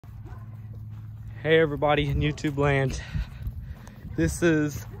Hey everybody in YouTube land. This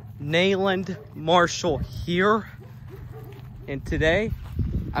is Nayland Marshall here. And today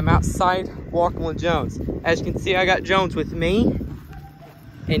I'm outside walking with Jones. As you can see, I got Jones with me.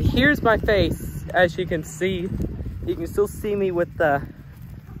 And here's my face. As you can see, you can still see me with the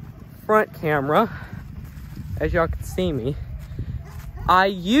front camera. As y'all can see me. I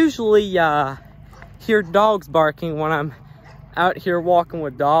usually hear dogs barking when I'm out here walking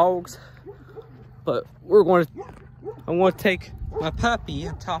with dogs. But I'm going to take my puppy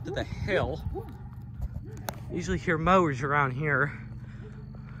on top of the hill. Usually hear mowers around here.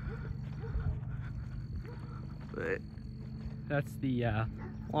 But that's the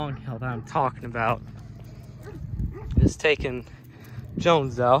long hill that I'm talking about. Just taking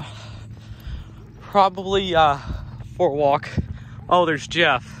Jones out. Probably for a walk. Oh, there's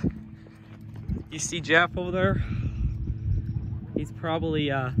Jeff. You see Jeff over there? He's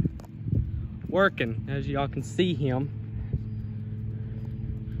probably working, as y'all can see him.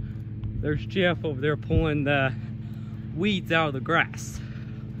 There's Jeff over there pulling the weeds out of the grass.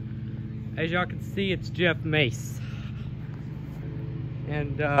 As y'all can see, it's Jeff Mace.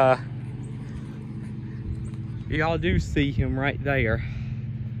 And y'all do see him right there.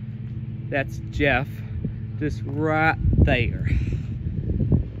 That's Jeff, just right there.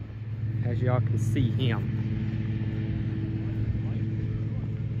 As y'all can see him.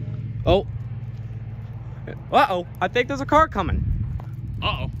 Oh. Uh-oh, I think there's a car coming.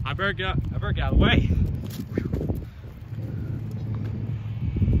 Uh-oh, I better get out of the way.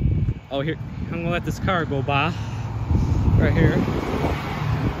 Oh, here, I'm gonna let this car go by. Right here.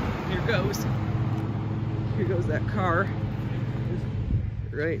 Here goes. Here goes that car.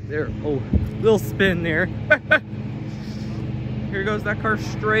 Right there. Oh, little spin there. Here goes that car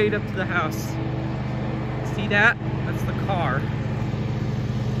straight up to the house. See that? That's the car.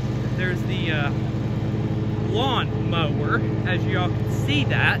 There's the lawn mower, as y'all can see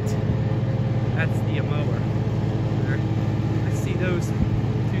that. That's the mower. There. I see those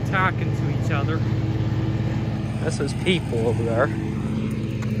two talking to each other. That's those people over there.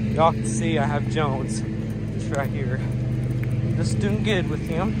 Y'all can see I have Jones just right here. I'm just doing good with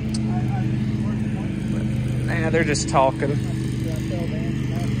him. But, yeah, they're just talking.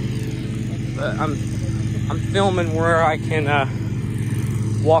 But I'm filming where I can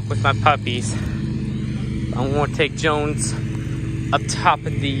walk with my puppies. I'm going to take Jones up top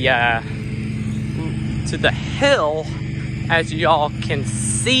of the to the hill, as y'all can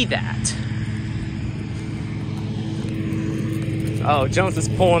see that. Oh, Jones is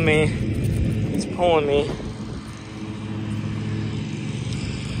pulling me. He's pulling me.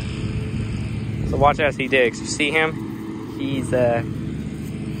 So watch as he digs. You see him? He's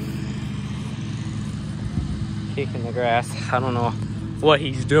kicking the grass. I don't know what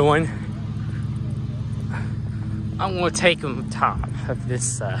he's doing. I'm going to take him top of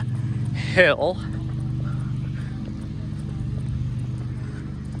this hill.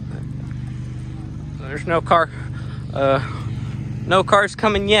 There's no car, no cars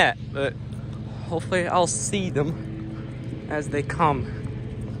coming yet, but hopefully I'll see them as they come.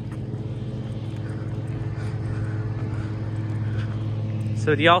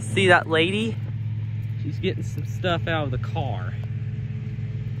 So do y'all see that lady? She's getting some stuff out of the car.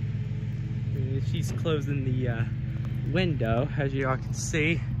 She's closing the window, as y'all can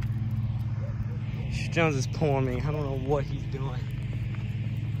see. Jones is pulling me. I don't know what he's doing.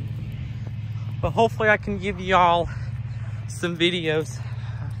 But hopefully I can give y'all some videos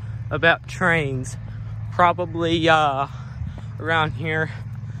about trains. Probably around here.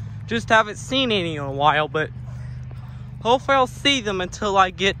 Just haven't seen any in a while, but hopefully I'll see them until I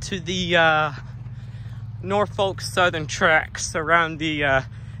get to the Norfolk Southern tracks around the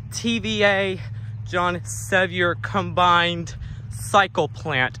TVA John Sevier Combined Cycle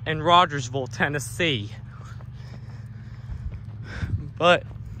Plant in Rogersville, Tennessee. But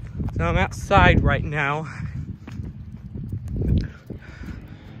so I'm outside right now.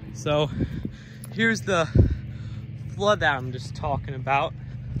 So here's the flood that I'm just talking about.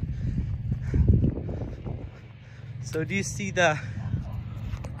 So do you see the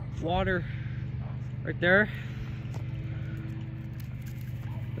water right there?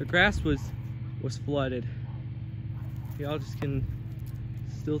 The grass was flooded. Y'all just can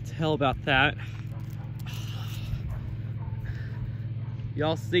still tell about that.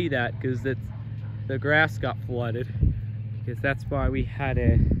 Y'all see that because the grass got flooded, because that's why we had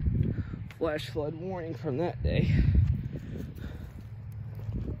a flash flood warning from that day.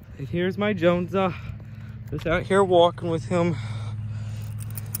 And here's my Jones, just out here walking with him.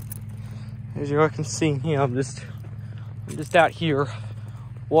 As you can see him, I'm just out here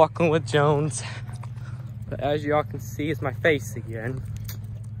walking with Jones. But as y'all can see, it's my face again.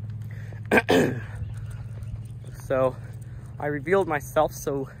 So I revealed myself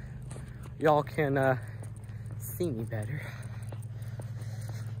so y'all can see me better.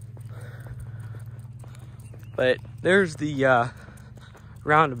 But there's the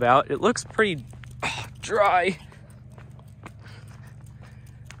roundabout. It looks pretty dry.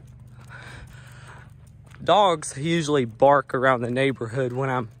 Dogs usually bark around the neighborhood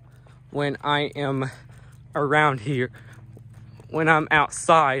when I am around here. When I'm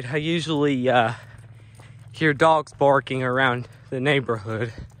outside, I usually hear dogs barking around the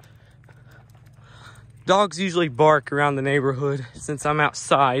neighborhood. Dogs usually bark around the neighborhood since I'm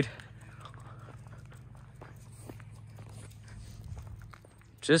outside.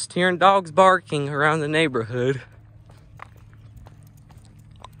 Just hearing dogs barking around the neighborhood.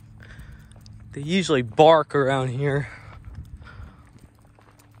 They usually bark around here.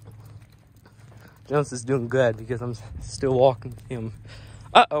 Jones is doing good because I'm still walking him.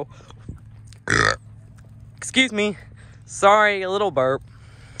 Uh-oh. Excuse me. Sorry, a little burp.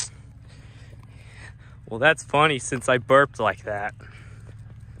 Well, that's funny since I burped like that.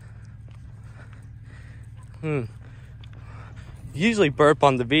 Usually burp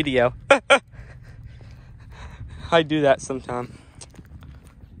on the video. I do that sometime.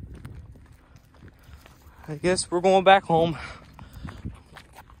 I guess we're going back home.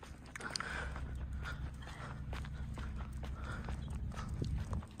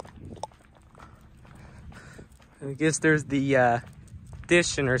 I guess there's the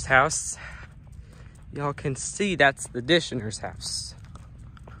Dishner's house. Y'all can see that's the Dishner's house.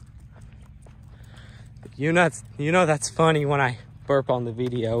 You know that's funny when I burp on the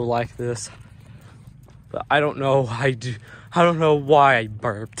video like this. But I don't know I don't know why I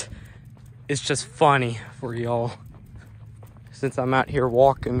burped. It's just funny for y'all. Since I'm out here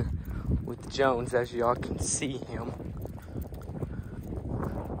walking with Jones, as y'all can see him.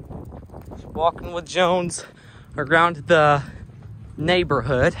 Just walking with Jones around the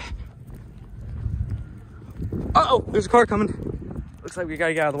neighborhood. Uh-oh, there's a car coming. Looks like we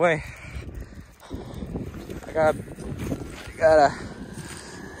gotta get out of the way. I gotta,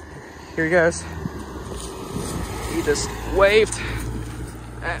 here he goes. He just waved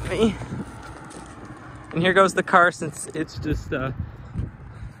at me. And here goes the car since it's just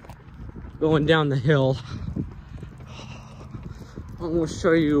going down the hill. I'm gonna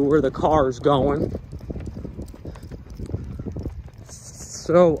show you where the car is going.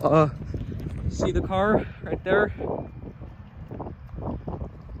 So, see the car right there? I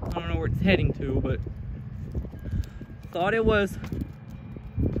don't know where it's heading to, but thought it was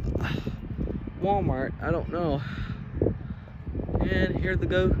Walmart. I don't know. And here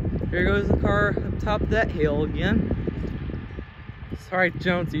goes the car up top of that hill again. Sorry,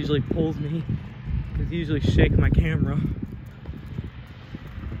 Jones usually pulls me because he usually shake my camera.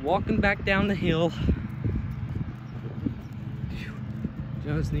 Walking back down the hill.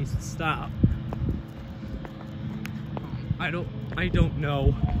 Jones needs to stop. I don't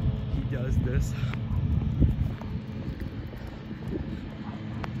know he does this.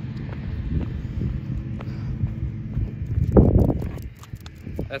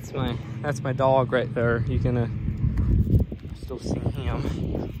 That's my dog right there. You can still see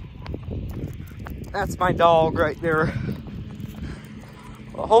him. That's my dog right there.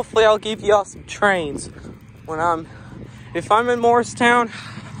 Well, hopefully I'll give y'all some trains when if I'm in Morristown.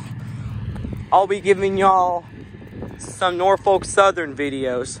 I'll be giving y'all some Norfolk Southern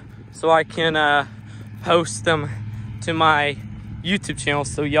videos so I can post them to my YouTube channel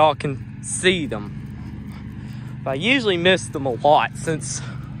so y'all can see them. But I usually miss them a lot since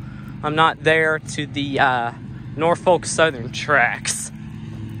I'm not there to the Norfolk Southern tracks.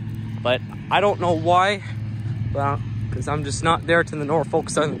 But I don't know why. Well, because I'm just not there to the Norfolk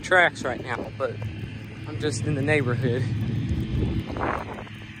Southern tracks right now. But I'm just in the neighborhood.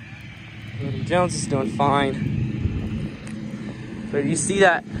 And Jones is doing fine. But you see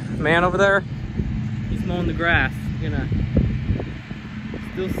that man over there? He's mowing the grass. You're gonna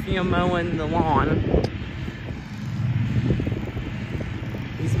still see him mowing the lawn.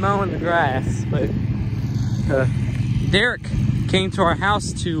 He's mowing the grass, but Derek came to our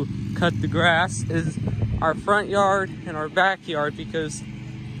house to cut the grass. Is our front yard and our backyard because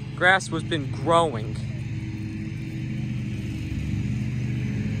grass was been growing.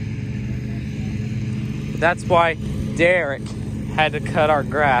 That's why Derek had to cut our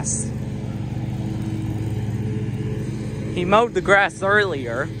grass. He mowed the grass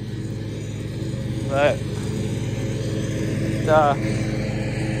earlier, but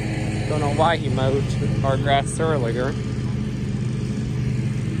don't know why he mowed our grass earlier.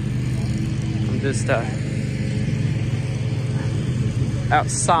 I'm just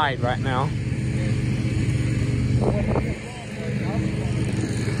outside right now.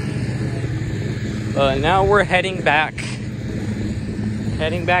 Now we're heading back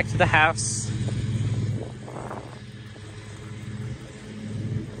to the house.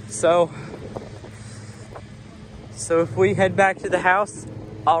 So if we head back to the house,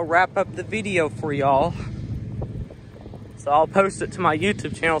 I'll wrap up the video for y'all. So I'll post it to my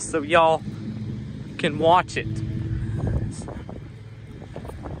YouTube channel so y'all can watch it.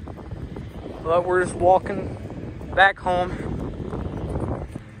 But we're just walking back home.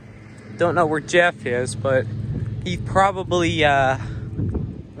 Don't know where Jeff is, but he probably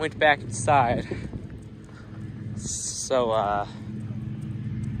went back inside. So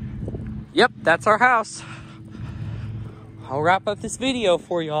yep, that's our house. I'll wrap up this video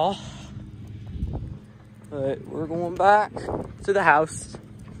for y'all. But we're going back to the house.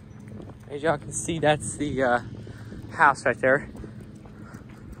 As y'all can see, that's the house right there.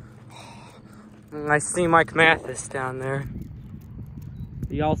 And I see Mike Mathis down there.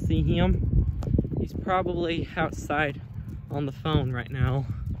 Do y'all see him? He's probably outside on the phone right now.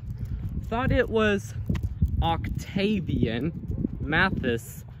 Thought it was Octavian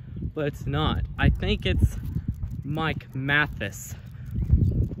Mathis, but it's not. I think it's Mike Mathis.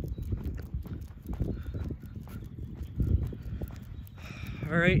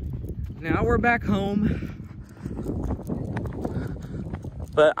 All right, now we're back home.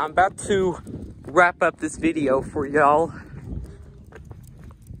 But I'm about to wrap up this video for y'all.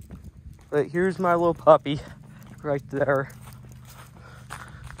 But here's my little puppy right there.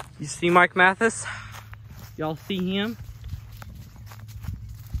 You see Mike Mathis? Y'all see him?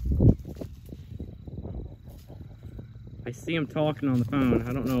 I see him talking on the phone.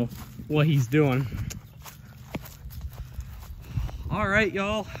 I don't know what he's doing. All right,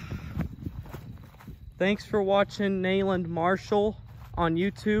 y'all. Thanks for watching Nayland Marshall on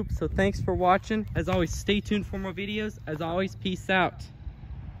YouTube. So thanks for watching. As always, stay tuned for more videos. As always, peace out.